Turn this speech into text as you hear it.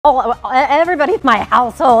Everybody in my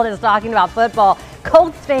household is talking about football.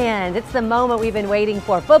 Colts fans, it's the moment we've been waiting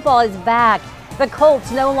for. Football is back. The Colts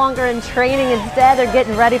no longer in training. Instead, they're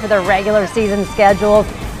getting ready for their regular season schedules.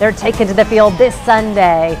 They're taken to the field this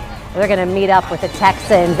Sunday. They're going to meet up with the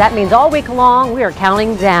Texans. That means all week long we are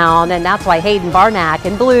counting down, and that's why Hayden Barnack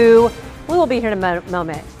in blue will be here in a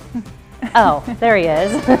moment. Oh, there he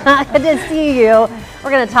is. Good to see you.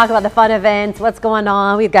 We're going to talk about the fun events, what's going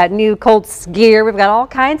on. We've got new Colts gear. We've got all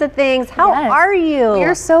kinds of things. How are you?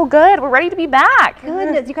 We're so good. We're ready to be back.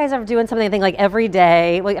 Goodness, you guys are doing something, I think, like every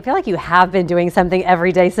day. Well, I feel like you have been doing something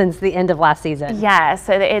every day since the end of last season. Yes,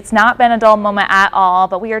 it's not been a dull moment at all,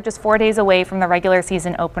 but we are just 4 days away from the regular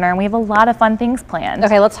season opener, and we have a lot of fun things planned.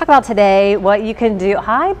 Okay, let's talk about today, what you can do.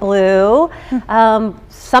 Hi, Blue.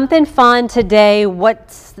 Something fun today.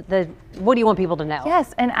 What do you want people to know?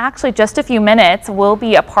 Yes, and actually just a few minutes, we'll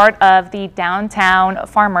be a part of the downtown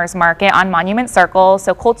farmers market on Monument Circle.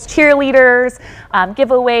 So Colts cheerleaders,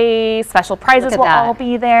 giveaways, special prizes will all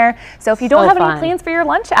be there. So if you don't have any plans for your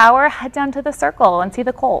lunch hour, head down to the Circle and see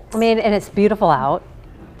the Colts. I mean, and it's beautiful out.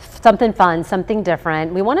 Something fun, something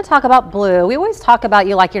different. We want to talk about Blue. We always talk about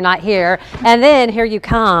you like you're not here, and then here you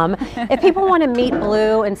come. If people want to meet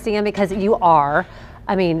Blue and see him, because you are,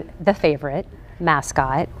 I mean, the favorite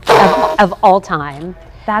mascot of all time.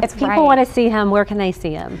 That's if people want to see him, where can they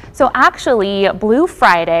see him? So actually, Blue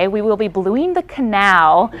Friday, we will be bluing the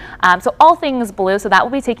canal. So all things blue, so that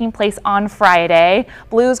will be taking place on Friday.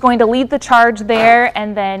 Blue is going to lead the charge there,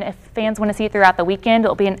 and then if fans want to see it throughout the weekend,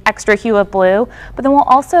 it'll be an extra hue of blue. But then we'll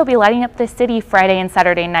also be lighting up the city Friday and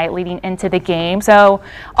Saturday night leading into the game. So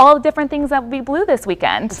all the different things that will be blue this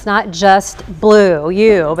weekend. It's not just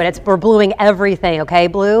blue, but we're bluing everything, okay,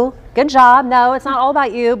 Blue? Good job. No, it's not all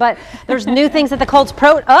about you, but there's new things that the Colts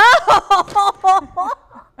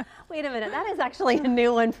Wait a minute, that is actually a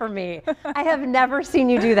new one for me. I have never seen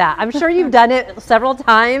you do that. I'm sure you've done it several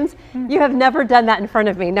times. You have never done that in front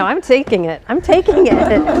of me. No, I'm taking it. I'm taking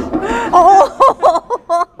it.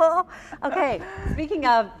 Oh. Okay, speaking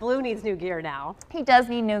of, Blue needs new gear now. He does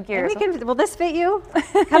need new gear. Will this fit you?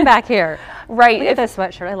 Come back here. Right. Look at this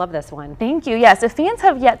sweatshirt. I love this one. Thank you. Yes, if fans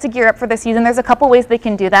have yet to gear up for the season, there's a couple ways they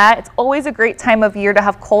can do that. It's always a great time of year to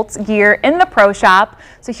have Colts gear in the pro shop.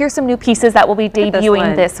 So here's some new pieces that will be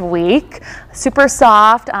debuting this week. Super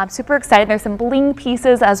soft, super excited. There's some bling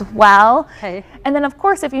pieces as well. Okay. And then of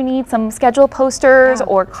course, if you need some schedule posters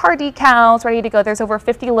or car decals ready to go, there's over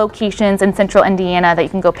 50 locations in Central Indiana that you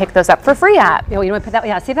can go pick those up for free at. You want to put that?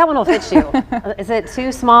 Yeah, see if that one will fit you. Is it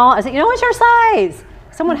too small? Is it? What's your size?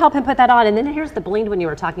 Someone help him put that on. And then here's the blinged one you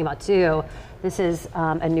were talking about too. This is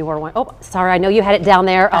a newer one. Oh, sorry, I know you had it down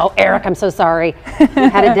there. Oh, Eric, I'm so sorry. You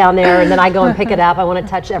had it down there, and then I go and pick it up. I want to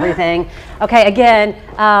touch everything. Okay, again,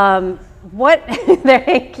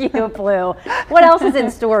 thank you, Blue. What else is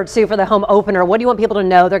in store too for the home opener? What do you want people to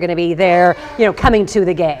know they're going to be there, coming to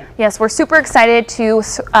the game? Yes, we're super excited to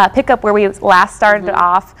pick up where we last started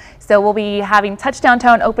off. So we'll be having Touchdown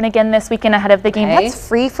Town open again this weekend ahead of the game. That's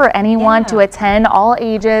free for anyone to attend, all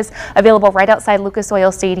ages, available right outside Lucas Oil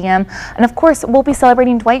Stadium. And of course, we'll be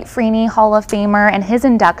celebrating Dwight Freeney, Hall of Famer, and his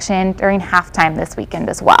induction during halftime this weekend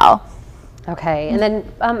as well. Okay, and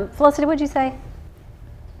then Felicity, what'd you say?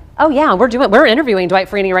 Oh yeah, we're interviewing Dwight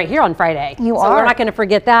Freeney right here on Friday. So we're not going to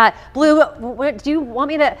forget that. Blue, do you want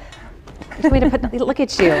me to put? Look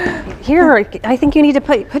at you. Here, I think you need to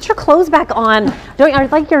put your clothes back on.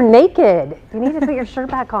 Like you're naked. You need to put your shirt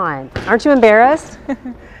back on. Aren't you embarrassed?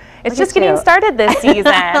 It's just getting started this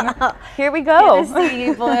season. Here we go. Good to see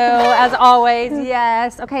you, Blue, as always.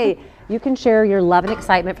 Yes. Okay. You can share your love and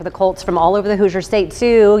excitement for the Colts from all over the Hoosier State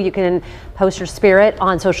too. You can post your spirit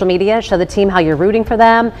on social media, show the team how you're rooting for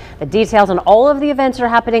them. The details on all of the events are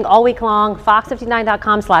happening all week long.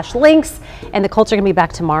 Fox59.com/links. And the Colts are going to be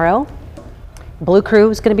back tomorrow. Blue Crew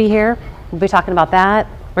is going to be here. We'll be talking about that.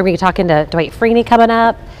 We're going to be talking to Dwight Freeney coming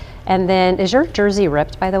up. And then, is your jersey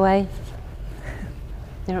ripped, by the way?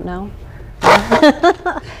 You don't know?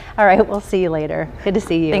 All right, we'll see you later. Good to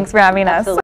see you. Thanks for having us.